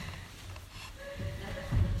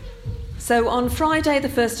So on Friday the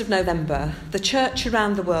 1st of November, the church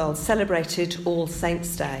around the world celebrated All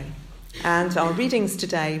Saints' Day, and our readings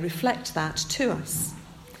today reflect that to us.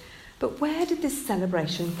 But where did this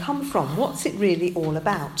celebration come from? What's it really all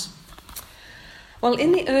about? Well,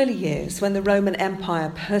 in the early years, when the Roman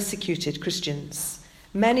Empire persecuted Christians,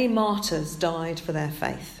 many martyrs died for their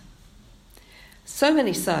faith. So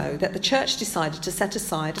many so that the church decided to set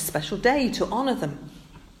aside a special day to honour them.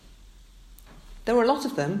 There were a lot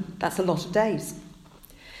of them, that's a lot of days.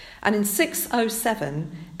 And in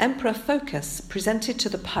 607, Emperor Phocas presented to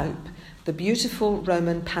the Pope the beautiful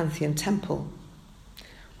Roman Pantheon temple.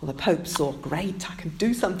 Well, the Pope saw, great, I can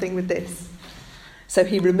do something with this. So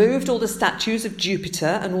he removed all the statues of Jupiter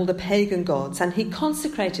and all the pagan gods, and he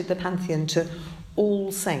consecrated the Pantheon to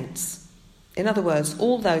all saints. In other words,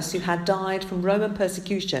 all those who had died from Roman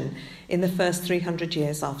persecution in the first 300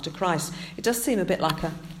 years after Christ. It does seem a bit like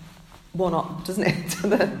a one-up, doesn't it,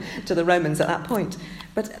 to the Romans at that point?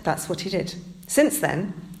 But that's what he did. Since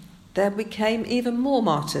then, there became even more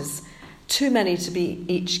martyrs, too many to be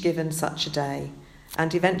each given such a day.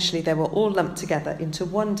 And eventually they were all lumped together into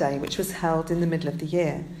one day, which was held in the middle of the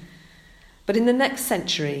year. But in the next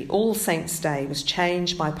century, All Saints' Day was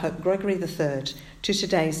changed by Pope Gregory III to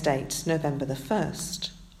today's date, November the 1st.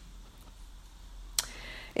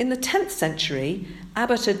 In the 10th century,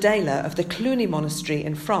 Abbot Adela of the Cluny Monastery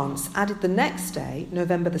in France added the next day,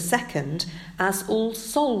 November the 2nd, as All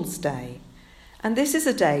Souls' Day. And this is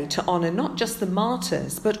a day to honour not just the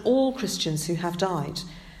martyrs, but all Christians who have died.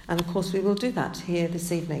 And of course we will do that here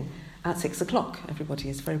this evening at 6 o'clock. Everybody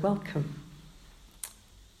is very welcome.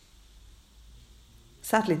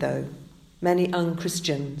 Sadly though, many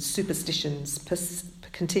unchristian superstitions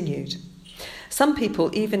continued. Some people,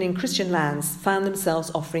 even in Christian lands, found themselves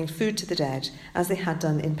offering food to the dead, as they had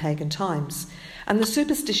done in pagan times. And the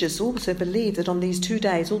superstitious also believed that on these 2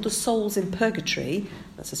 days, all the souls in purgatory,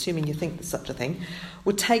 that's assuming you think there's such a thing,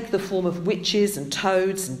 would take the form of witches and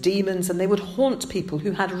toads and demons, and they would haunt people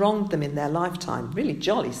who had wronged them in their lifetime. Really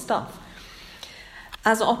jolly stuff.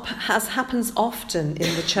 As happens often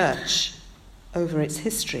in the church over its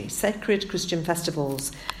history, sacred Christian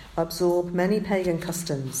festivals absorb many pagan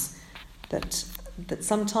customs that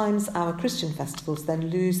sometimes our Christian festivals then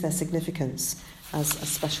lose their significance as a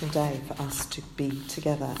special day for us to be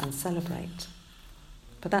together and celebrate.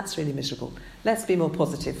 But that's really miserable. Let's be more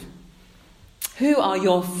positive. Who are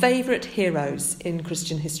your favourite heroes in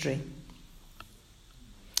Christian history?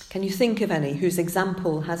 Can you think of any whose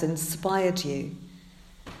example has inspired you?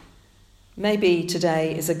 Maybe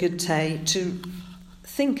today is a good day to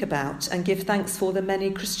think about and give thanks for the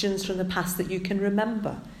many Christians from the past that you can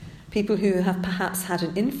remember. People who have perhaps had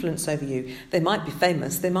an influence over you. They might be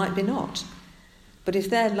famous, they might be not. But if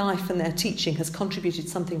their life and their teaching has contributed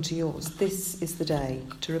something to yours, this is the day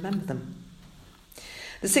to remember them.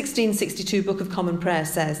 The 1662 Book of Common Prayer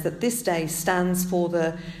says that this day stands for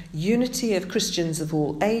the unity of Christians of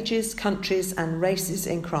all ages, countries and races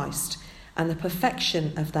in Christ, and the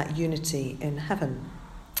perfection of that unity in heaven.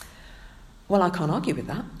 Well, I can't argue with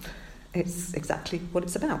that. It's exactly what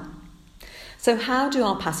it's about. So how do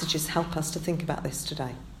our passages help us to think about this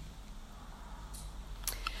today?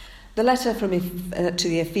 The letter to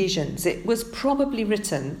the Ephesians, it was probably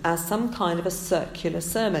written as some kind of a circular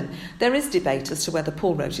sermon. There is debate as to whether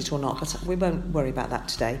Paul wrote it or not, but we won't worry about that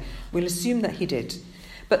today. We'll assume that he did.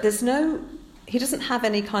 But he doesn't have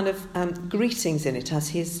any kind of greetings in it as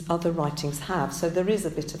his other writings have, so there is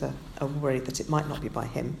a bit of a worry that it might not be by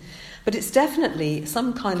him. But it's definitely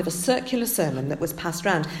some kind of a circular sermon that was passed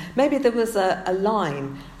around. Maybe there was a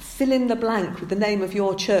line, fill in the blank with the name of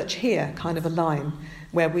your church here, kind of a line,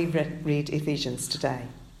 where we read Ephesians today.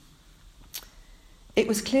 It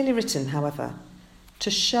was clearly written, however, to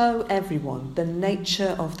show everyone the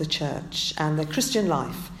nature of the church and the Christian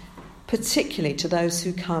life, particularly to those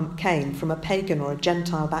who came from a pagan or a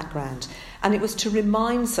Gentile background. And it was to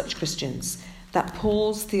remind such Christians that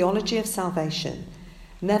Paul's theology of salvation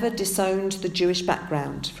never disowned the Jewish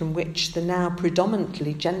background from which the now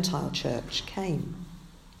predominantly Gentile church came.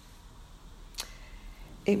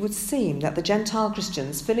 It would seem that the Gentile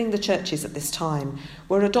Christians filling the churches at this time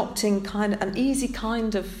were adopting an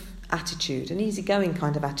easygoing kind of attitude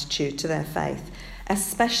to their faith,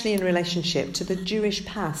 especially in relationship to the Jewish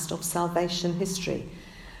past of salvation history.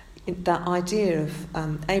 That idea of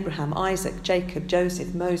Abraham, Isaac, Jacob,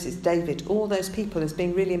 Joseph, Moses, David, all those people as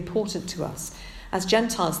being really important to us. As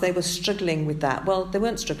Gentiles, they were struggling with that. Well, they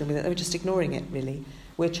weren't struggling with it, they were just ignoring it, really.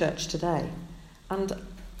 We're church today. And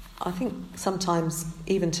I think sometimes,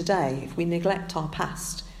 even today, if we neglect our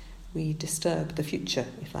past, we disturb the future,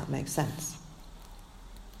 if that makes sense.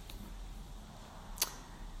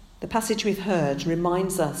 The passage we've heard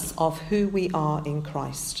reminds us of who we are in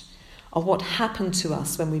Christ, of what happened to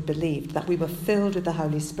us when we believed, that we were filled with the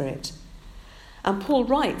Holy Spirit. And Paul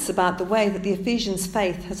writes about the way that the Ephesians'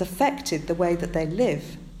 faith has affected the way that they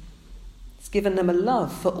live. It's given them a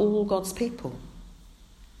love for all God's people.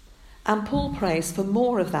 And Paul prays for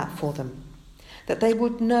more of that for them, that they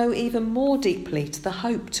would know even more deeply to the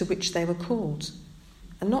hope to which they were called,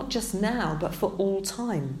 and not just now, but for all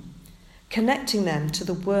time, connecting them to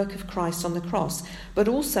the work of Christ on the cross, but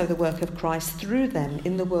also the work of Christ through them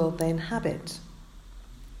in the world they inhabit.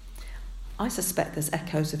 I suspect there's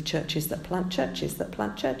echoes of churches that plant churches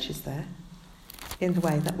there, in the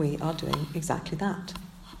way that we are doing exactly that.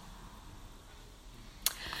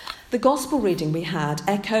 The gospel reading we had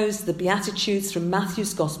echoes the Beatitudes from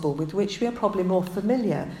Matthew's gospel, with which we are probably more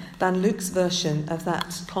familiar than Luke's version of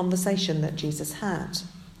that conversation that Jesus had.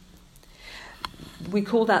 We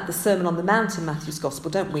call that the Sermon on the Mount in Matthew's gospel,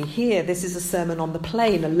 don't we? Here, this is a sermon on the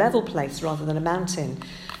plain, a level place rather than a mountain.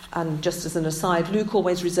 And just as an aside, Luke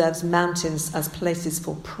always reserves mountains as places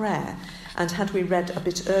for prayer. And had we read a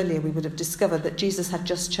bit earlier, we would have discovered that Jesus had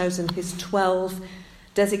just chosen his 12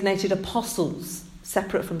 designated apostles,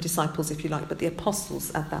 separate from disciples, if you like, but the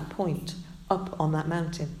apostles at that point, up on that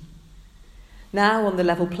mountain. Now on the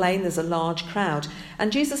level plain there's a large crowd,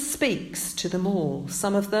 and Jesus speaks to them all.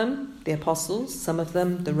 Some of them, the apostles, some of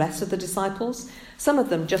them, the rest of the disciples, some of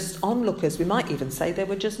them just onlookers. We might even say they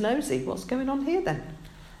were just nosy. What's going on here then?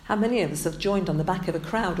 How many of us have joined on the back of a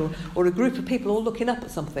crowd or a group of people all looking up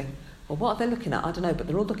at something? Or what are they looking at? I don't know, but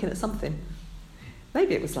they're all looking at something.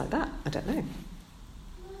 Maybe it was like that. I don't know.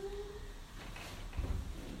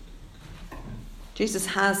 Jesus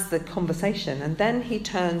has the conversation, and then he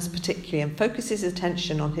turns particularly and focuses his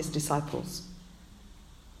attention on his disciples.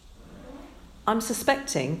 I'm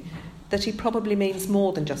suspecting that he probably means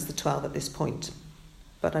more than just the 12 at this point,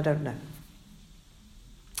 but I don't know.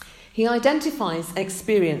 He identifies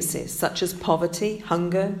experiences such as poverty,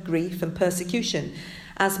 hunger, grief and persecution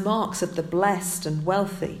as marks of the blessed and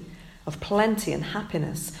wealthy, of plenty and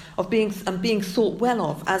happiness, of being thought well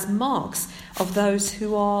of, as marks of those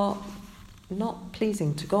who are not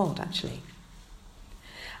pleasing to God, actually.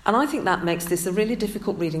 And I think that makes this a really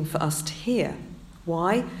difficult reading for us to hear.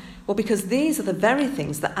 Why? Well, because these are the very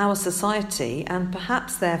things that our society, and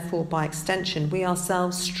perhaps therefore by extension we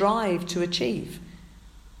ourselves, strive to achieve.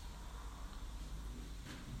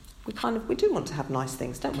 We do want to have nice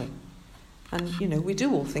things, don't we? And, we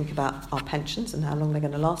do all think about our pensions and how long they're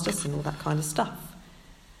going to last us and all that kind of stuff.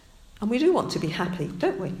 And we do want to be happy,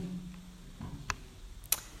 don't we?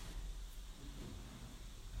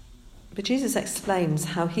 But Jesus explains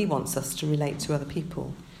how he wants us to relate to other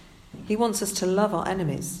people. He wants us to love our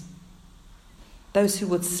enemies, those who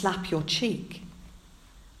would slap your cheek,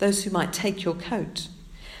 those who might take your coat.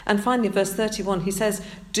 And finally, verse 31, he says,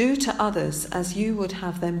 "Do to others as you would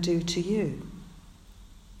have them do to you."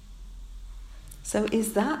 So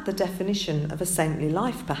is that the definition of a saintly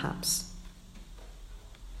life, perhaps?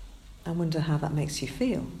 I wonder how that makes you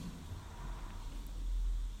feel.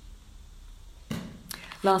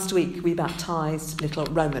 Last week we baptised little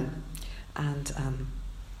Roman, and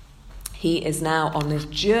he is now on a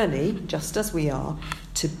journey, just as we are,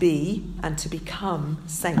 to be and to become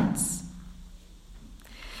saints.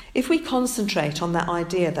 If we concentrate on that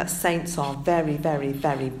idea that saints are very, very,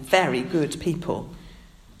 very, very good people,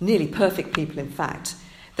 nearly perfect people in fact,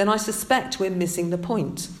 then I suspect we're missing the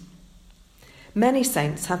point. Many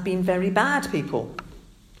saints have been very bad people,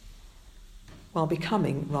 while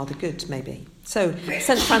becoming rather good, maybe. So,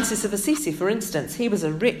 St. Francis of Assisi, for instance, he was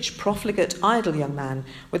a rich, profligate, idle young man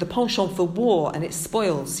with a penchant for war and its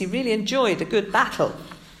spoils. He really enjoyed a good battle.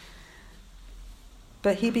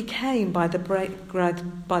 But he became, by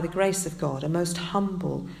the grace of God, a most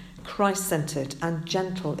humble, Christ-centred and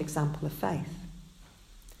gentle example of faith.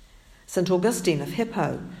 St. Augustine of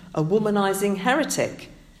Hippo, a womanising heretic,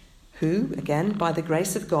 who, again, by the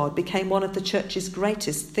grace of God, became one of the Church's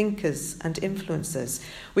greatest thinkers and influencers.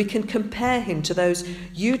 We can compare him to those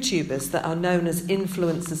YouTubers that are known as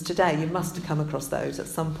influencers today. You must have come across those at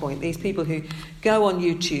some point. These people who go on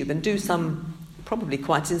YouTube and do some probably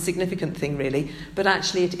quite insignificant thing, really, but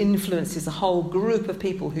actually it influences a whole group of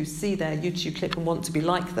people who see their YouTube clip and want to be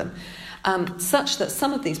like them. Such that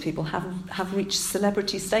some of these people have reached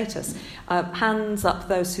celebrity status. Hands up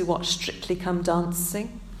those who watch Strictly Come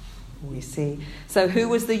Dancing. We see. So who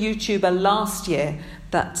was the YouTuber last year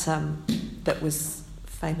that was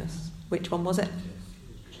famous? Which one was it?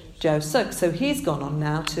 Joe Sugg. So he's gone on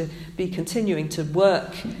now to be continuing to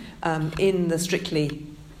work in the Strictly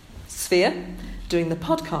sphere, doing the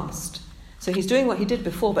podcast. So he's doing what he did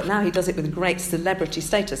before, but now he does it with great celebrity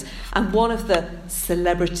status. And one of the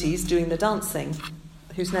celebrities doing the dancing,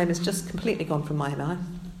 whose name has just completely gone from my mind,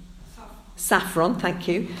 Saffron, thank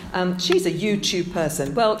you. She's a YouTube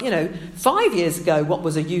person. Well, 5 years ago, what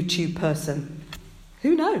was a YouTube person?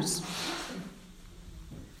 Who knows?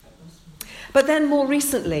 But then more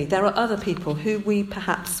recently, there are other people who we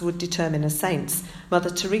perhaps would determine as saints. Mother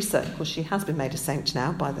Teresa, of course, she has been made a saint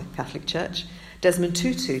now by the Catholic Church. Desmond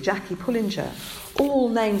Tutu, Jackie Pullinger, all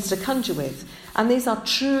names to conjure with. And these are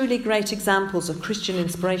truly great examples of Christian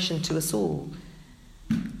inspiration to us all.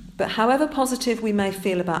 But however positive we may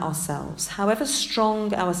feel about ourselves, however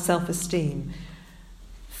strong our self-esteem,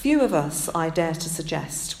 few of us, I dare to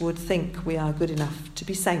suggest, would think we are good enough to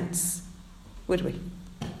be saints, would we?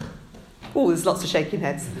 Oh, there's lots of shaking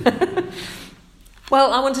heads.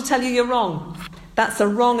 Well, I want to tell you you're wrong. That's a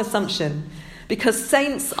wrong assumption, because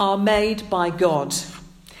saints are made by God.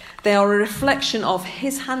 They are a reflection of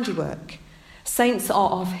his handiwork. Saints are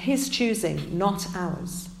of his choosing, not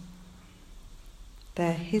ours.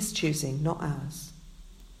 They're his choosing, not ours.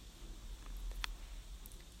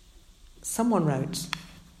 Someone wrote,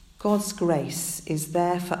 God's grace is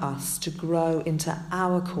there for us to grow into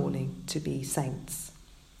our calling to be saints.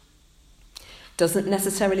 Doesn't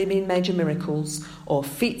necessarily mean major miracles or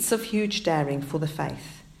feats of huge daring for the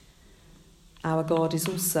faith. Our God is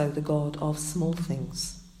also the God of small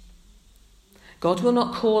things. God will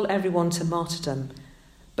not call everyone to martyrdom,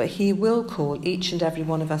 but he will call each and every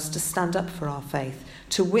one of us to stand up for our faith,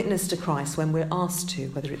 to witness to Christ when we're asked to,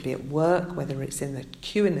 whether it be at work, whether it's in the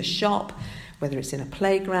queue in the shop, whether it's in a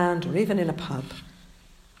playground or even in a pub.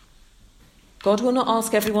 God will not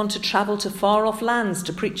ask everyone to travel to far-off lands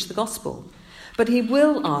to preach the gospel, but he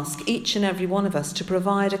will ask each and every one of us to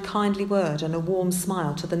provide a kindly word and a warm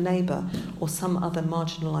smile to the neighbour or some other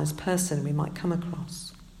marginalised person we might come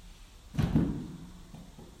across.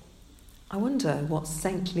 I wonder what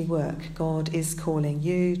saintly work God is calling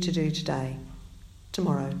you to do today,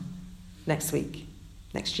 tomorrow, next week,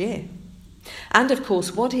 next year. And of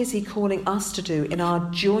course, what is he calling us to do in our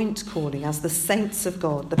joint calling as the saints of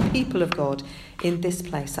God, the people of God in this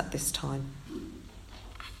place at this time?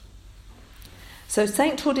 So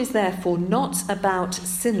sainthood is therefore not about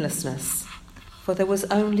sinlessness, for there was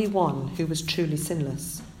only one who was truly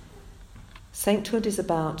sinless. Sainthood is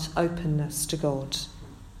about openness to God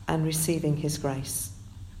and receiving his grace.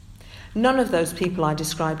 None of those people I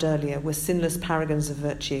described earlier were sinless paragons of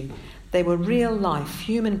virtue. They were real-life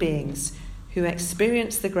human beings who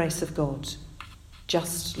experienced the grace of God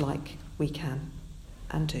just like we can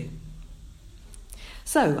and do.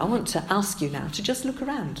 So I want to ask you now to just look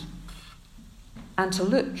around and to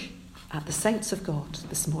look at the saints of God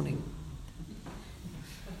this morning.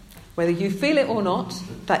 Whether you feel it or not,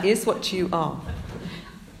 that is what you are.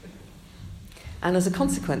 And as a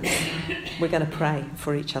consequence, we're going to pray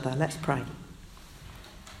for each other. Let's pray.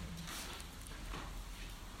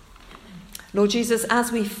 Lord Jesus,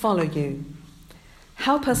 as we follow you,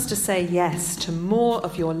 help us to say yes to more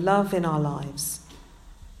of your love in our lives.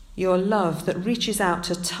 Your love that reaches out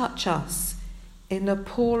to touch us in the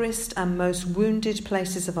poorest and most wounded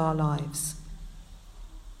places of our lives,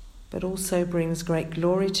 but also brings great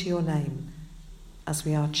glory to your name as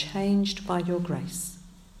we are changed by your grace,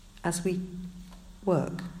 as we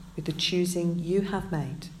work with the choosing you have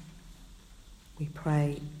made. We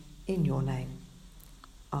pray in your name.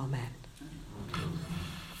 Amen.